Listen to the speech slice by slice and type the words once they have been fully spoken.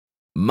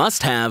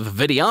Must-have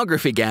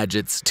Videography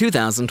Gadgets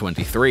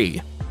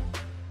 2023.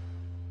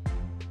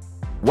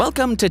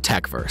 Welcome to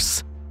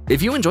Techverse.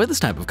 If you enjoy this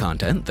type of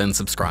content, then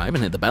subscribe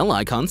and hit the bell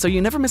icon so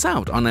you never miss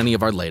out on any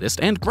of our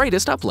latest and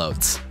greatest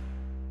uploads.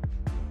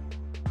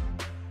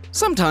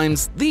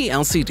 Sometimes the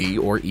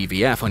LCD or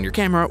EVF on your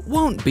camera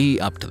won't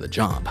be up to the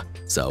job,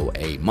 so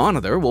a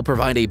monitor will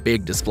provide a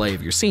big display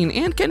of your scene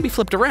and can be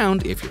flipped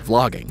around if you're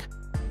vlogging.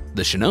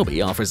 The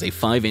Shinobi offers a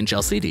 5-inch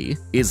LCD,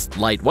 is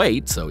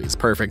lightweight so is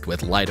perfect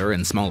with lighter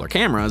and smaller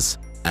cameras,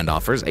 and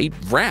offers a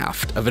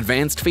raft of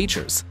advanced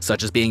features,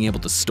 such as being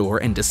able to store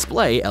and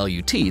display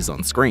LUTs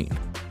on screen.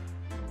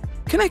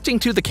 Connecting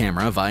to the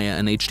camera via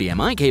an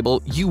HDMI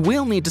cable, you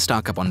will need to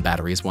stock up on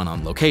batteries when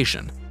on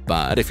location,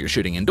 but if you're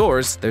shooting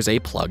indoors, there's a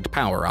plugged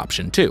power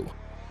option too.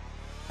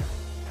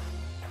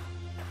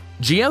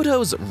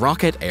 Giotto's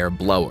Rocket Air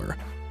Blower.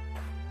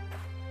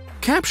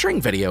 Capturing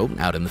video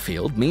out in the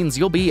field means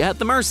you'll be at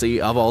the mercy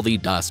of all the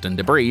dust and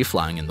debris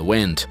flying in the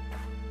wind.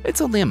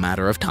 It's only a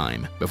matter of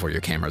time before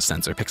your camera's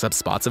sensor picks up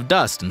spots of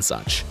dust and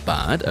such,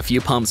 but a few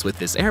pumps with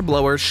this air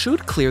blower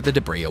should clear the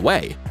debris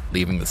away,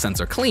 leaving the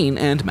sensor clean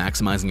and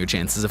maximizing your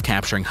chances of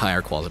capturing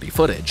higher quality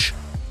footage.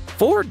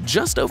 For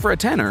just over a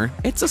tenner,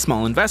 it's a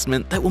small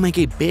investment that will make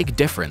a big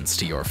difference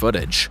to your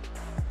footage.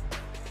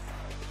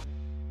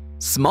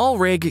 Small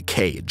Rig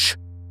Cage.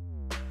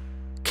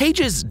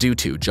 Cages do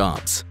two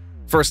jobs.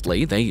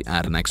 Firstly, they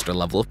add an extra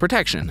level of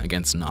protection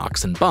against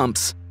knocks and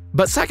bumps,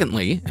 but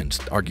secondly, and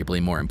arguably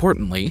more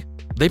importantly,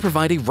 they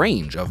provide a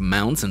range of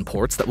mounts and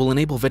ports that will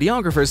enable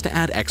videographers to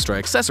add extra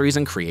accessories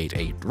and create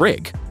a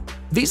rig.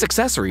 These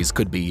accessories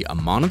could be a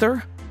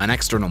monitor, an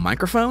external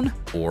microphone,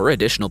 or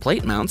additional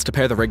plate mounts to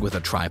pair the rig with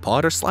a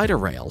tripod or slider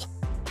rail.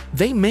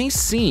 They may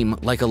seem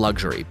like a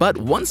luxury, but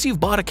once you've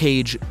bought a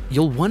cage,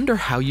 you'll wonder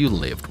how you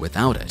lived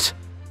without it.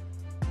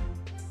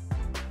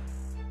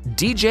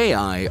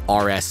 DJI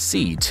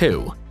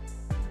RSC2.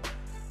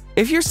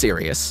 If you're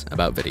serious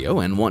about video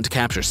and want to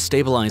capture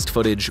stabilized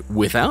footage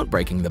without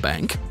breaking the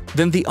bank,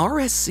 then the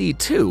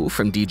RSC2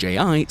 from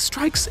DJI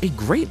strikes a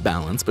great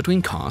balance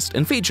between cost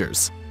and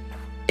features.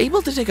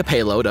 Able to take a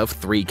payload of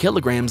 3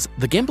 kilograms,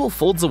 the gimbal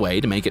folds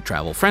away to make it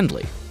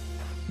travel-friendly.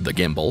 The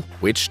gimbal,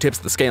 which tips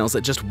the scales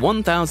at just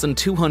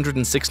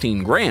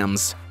 1,216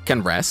 grams,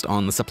 can rest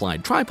on the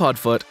supplied tripod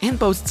foot and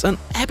boasts an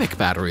epic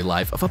battery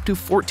life of up to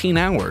 14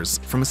 hours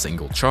from a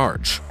single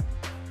charge.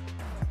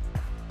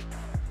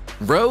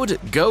 Rode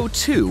Go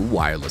 2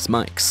 wireless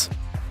mics.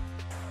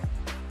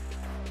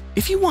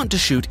 If you want to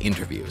shoot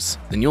interviews,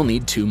 then you'll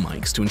need 2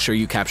 mics to ensure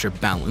you capture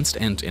balanced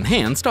and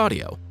enhanced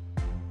audio.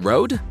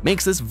 Rode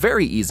makes this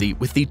very easy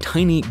with the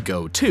tiny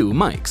Go 2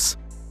 mics.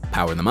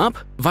 Power them up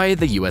via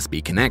the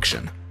USB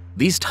connection.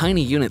 These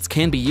tiny units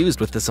can be used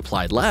with the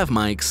supplied lav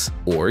mics,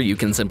 or you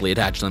can simply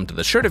attach them to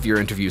the shirt of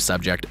your interview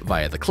subject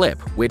via the clip,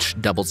 which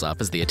doubles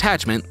up as the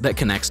attachment that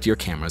connects to your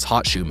camera's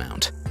hot shoe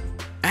mount.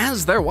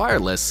 As they're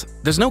wireless,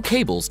 there's no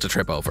cables to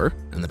trip over,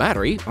 and the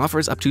battery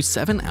offers up to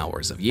 7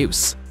 hours of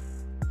use.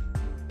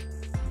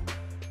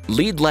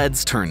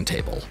 LED's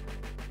turntable.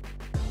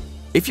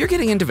 If you're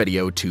getting into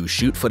video to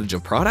shoot footage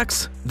of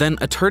products, then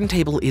a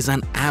turntable is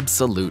an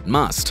absolute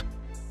must.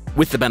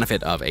 With the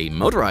benefit of a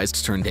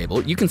motorized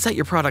turntable, you can set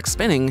your product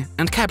spinning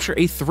and capture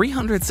a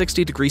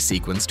 360-degree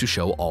sequence to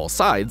show all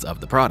sides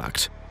of the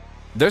product.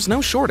 There's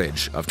no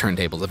shortage of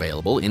turntables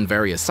available in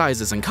various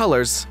sizes and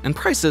colors, and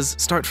prices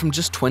start from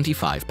just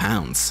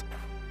 £25.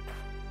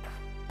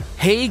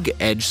 Hague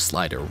Edge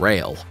Slider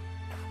Rail.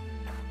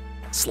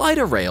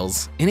 Slider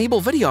rails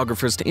enable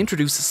videographers to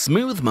introduce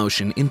smooth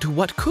motion into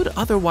what could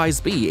otherwise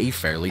be a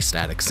fairly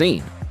static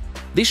scene.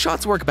 These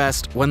shots work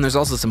best when there's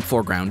also some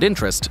foreground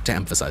interest to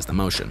emphasize the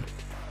motion.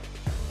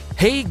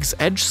 Hague's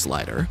Edge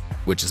Slider,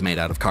 which is made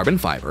out of carbon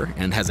fiber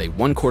and has a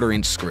 1/4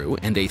 inch screw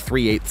and a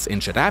 3/8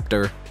 inch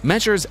adapter,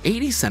 measures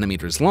 80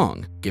 centimeters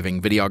long, giving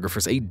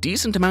videographers a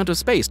decent amount of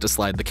space to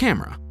slide the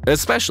camera,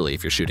 especially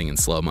if you're shooting in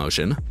slow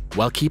motion,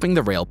 while keeping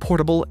the rail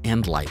portable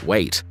and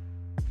lightweight.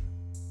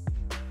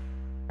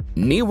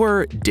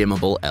 Neewer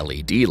Dimmable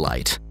LED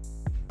Light.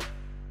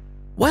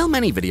 While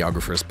many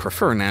videographers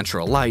prefer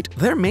natural light,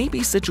 there may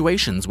be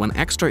situations when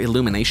extra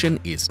illumination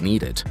is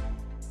needed.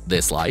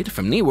 This light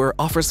from Neewer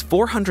offers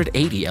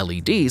 480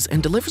 LEDs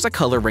and delivers a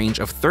color range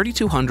of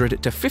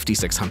 3200 to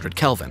 5600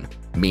 Kelvin,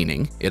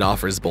 meaning it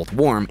offers both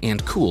warm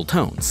and cool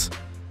tones.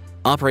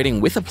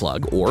 Operating with a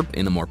plug or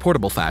in a more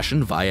portable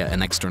fashion via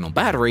an external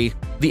battery,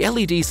 the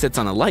LED sits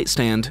on a light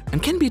stand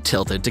and can be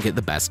tilted to get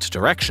the best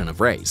direction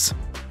of rays.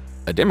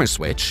 A dimmer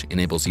switch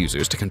enables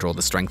users to control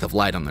the strength of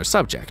light on their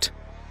subject.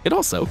 It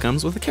also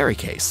comes with a carry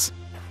case.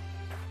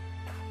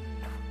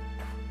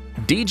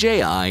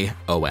 DJI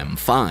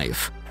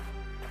OM5.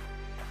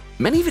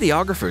 Many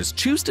videographers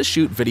choose to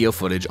shoot video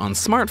footage on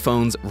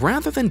smartphones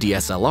rather than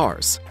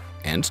DSLRs.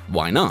 And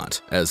why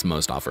not, as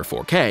most offer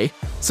 4K,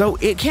 so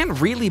it can't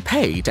really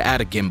pay to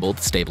add a gimbal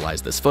to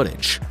stabilize this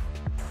footage.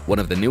 One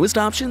of the newest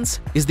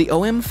options is the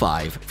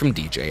OM5 from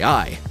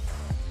DJI.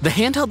 The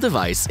handheld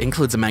device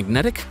includes a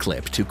magnetic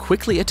clip to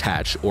quickly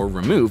attach or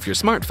remove your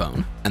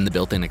smartphone, and the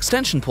built-in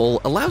extension pole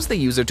allows the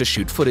user to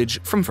shoot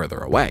footage from further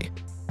away.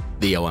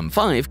 The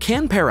OM5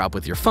 can pair up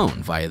with your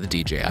phone via the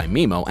DJI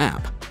Mimo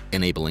app,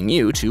 enabling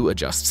you to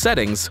adjust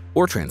settings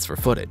or transfer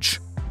footage.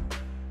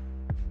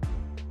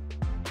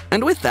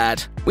 And with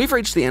that, we've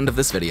reached the end of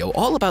this video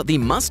all about the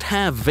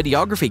must-have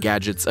videography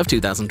gadgets of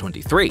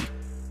 2023.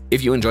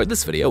 If you enjoyed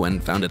this video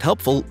and found it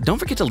helpful, don't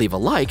forget to leave a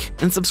like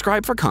and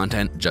subscribe for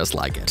content just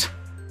like it.